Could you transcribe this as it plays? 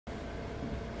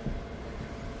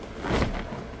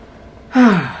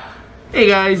Hey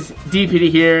guys,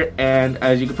 DPD here, and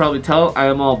as you can probably tell, I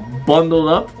am all bundled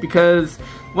up because,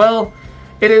 well,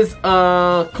 it is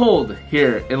cold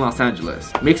here in Los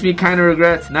Angeles. Makes me kind of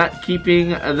regret not keeping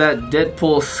that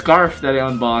Deadpool scarf that I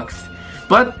unboxed,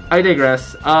 but I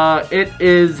digress. It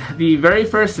is the very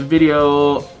first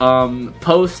video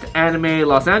post-anime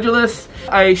Los Angeles.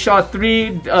 I shot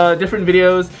 3 different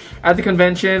videos at the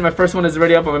convention. My first one is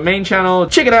already up on my main channel.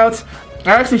 Check it out.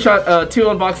 I actually shot 2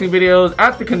 unboxing videos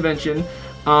at the convention,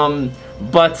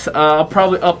 but I'll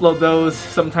probably upload those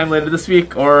sometime later this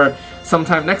week or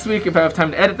sometime next week if I have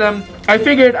time to edit them. I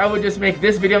figured I would just make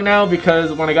this video now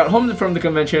because when I got home from the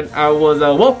convention, I was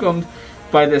welcomed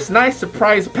by this nice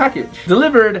surprise package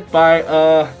delivered by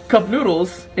Cup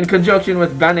Noodles in conjunction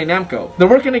with Bandai Namco. They're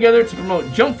working together to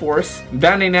promote Jump Force,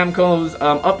 Bandai Namco's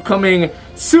upcoming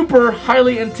super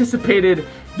highly anticipated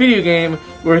video game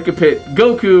where you could pit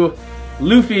Goku,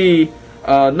 Luffy,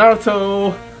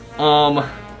 Naruto,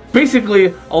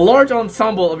 basically a large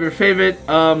ensemble of your favorite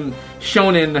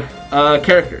shonen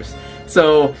characters.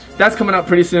 So that's coming out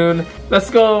pretty soon.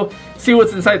 Let's go see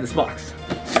what's inside this box.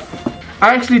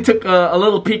 I actually took a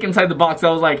little peek inside the box. I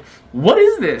was like, what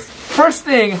is this? First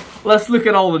thing, let's look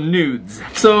at all the nudes.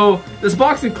 So this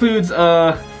box includes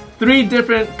 3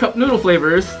 different cup noodle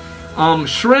flavors,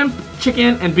 shrimp,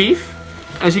 chicken, and beef,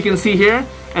 as you can see here.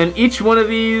 And each one of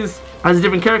these has a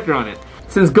different character on it.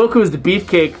 Since Goku is the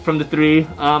beefcake from the 3,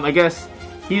 I guess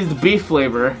he's the beef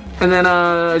flavor. And then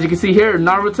as you can see here,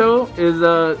 Naruto is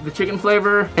the chicken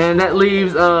flavor, and that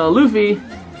leaves Luffy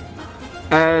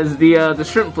as the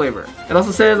shrimp flavor. It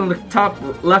also says on the top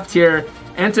left here,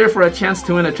 enter for a chance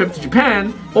to win a trip to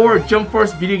Japan or Jump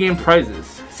Force video game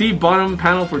prizes. See bottom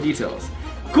panel for details.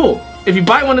 Cool. If you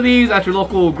buy one of these at your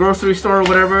local grocery store or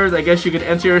whatever, I guess you could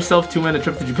enter yourself to win a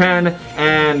trip to Japan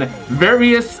and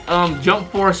various Jump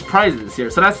Force prizes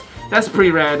here. So that's pretty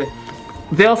rad.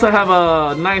 They also have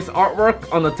a nice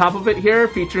artwork on the top of it here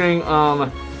featuring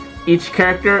each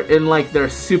character in like their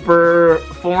super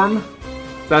form.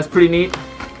 That's pretty neat.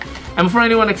 And before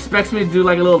anyone expects me to do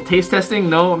like a little taste testing,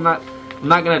 no, I'm not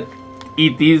gonna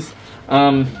eat these.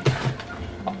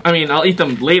 I mean, I'll eat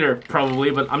them later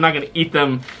probably, but I'm not gonna eat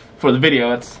them for the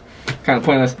video. It's kind of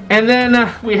pointless. And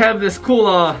then we have this cool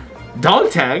dog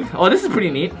tag. Oh, this is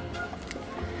pretty neat.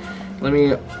 Let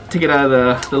me take it out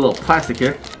of the little plastic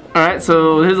here. Alright,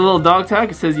 so here's a little dog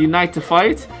tag. It says Unite to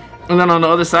Fight. And then on the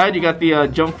other side, you got the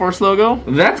Jump Force logo.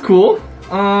 That's cool.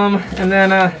 And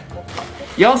then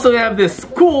you also have this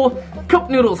cool Cup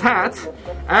Noodles hat.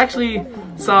 I actually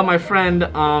saw my friend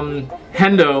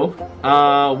Hendo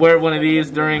wear one of these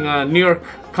during New York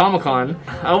Comic-Con.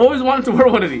 I've always wanted to wear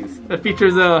one of these that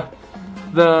features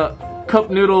the Cup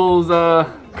Noodles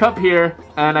cup here,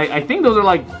 and I think those are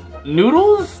like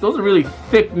noodles. Those are really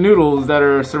thick noodles that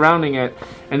are surrounding it,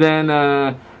 and then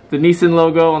the Nissan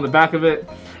logo on the back of it.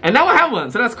 And now I have one,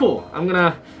 so that's cool. I'm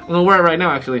gonna wear it right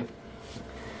now, actually.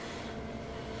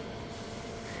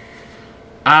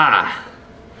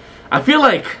 I feel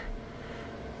like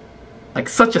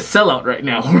such a sellout right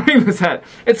now wearing this hat.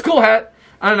 It's a cool hat.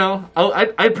 I don't know.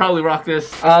 I'd probably rock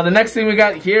this. The next thing we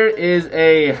got here is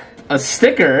a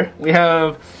sticker. We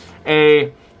have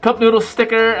a Cup Noodle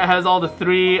sticker. It has all the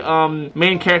 3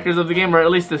 main characters of the game, or at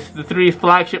least the 3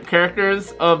 flagship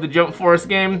characters of the Jump Force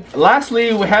game.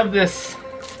 Lastly, we have this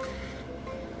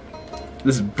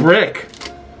brick.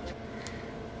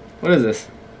 What is this?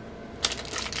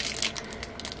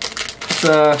 It's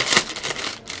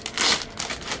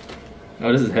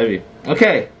oh, this is heavy.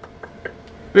 Okay.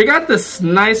 We got this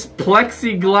nice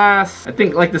plexiglass, I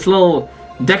think like this little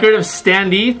decorative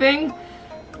standee thing.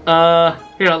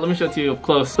 Here, let me show it to you up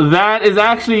close. That is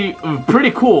actually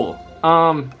pretty cool.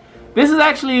 This is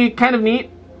actually kind of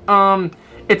neat.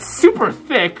 It's super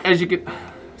thick, as you can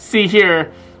see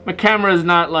here. My camera is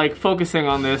not like focusing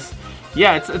on this.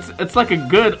 Yeah, it's like a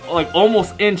good, like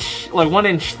almost inch, like 1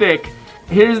 inch thick.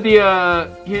 Here's the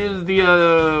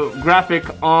graphic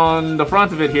on the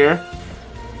front of it here.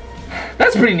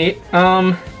 That's pretty neat.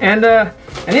 And yeah,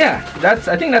 I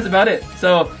think that's about it.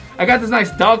 So I got this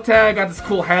nice dog tag, got this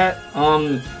cool hat,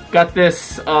 got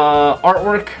this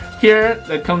artwork here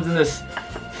that comes in this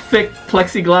thick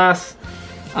plexiglass,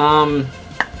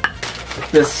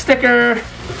 this sticker,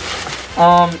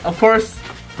 of course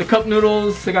the cup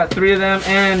noodles. I got 3 of them,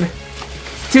 and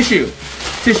tissue,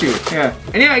 yeah.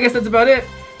 And yeah, I guess that's about it.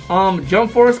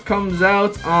 Jump Force comes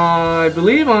out I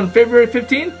believe on February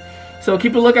 15th. So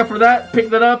keep a lookout for that, pick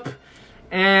that up,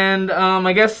 and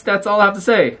I guess that's all I have to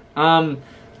say. I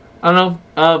don't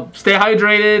know, stay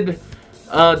hydrated,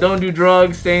 don't do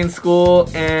drugs, stay in school,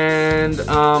 and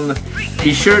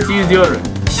be sure to use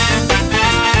deodorant.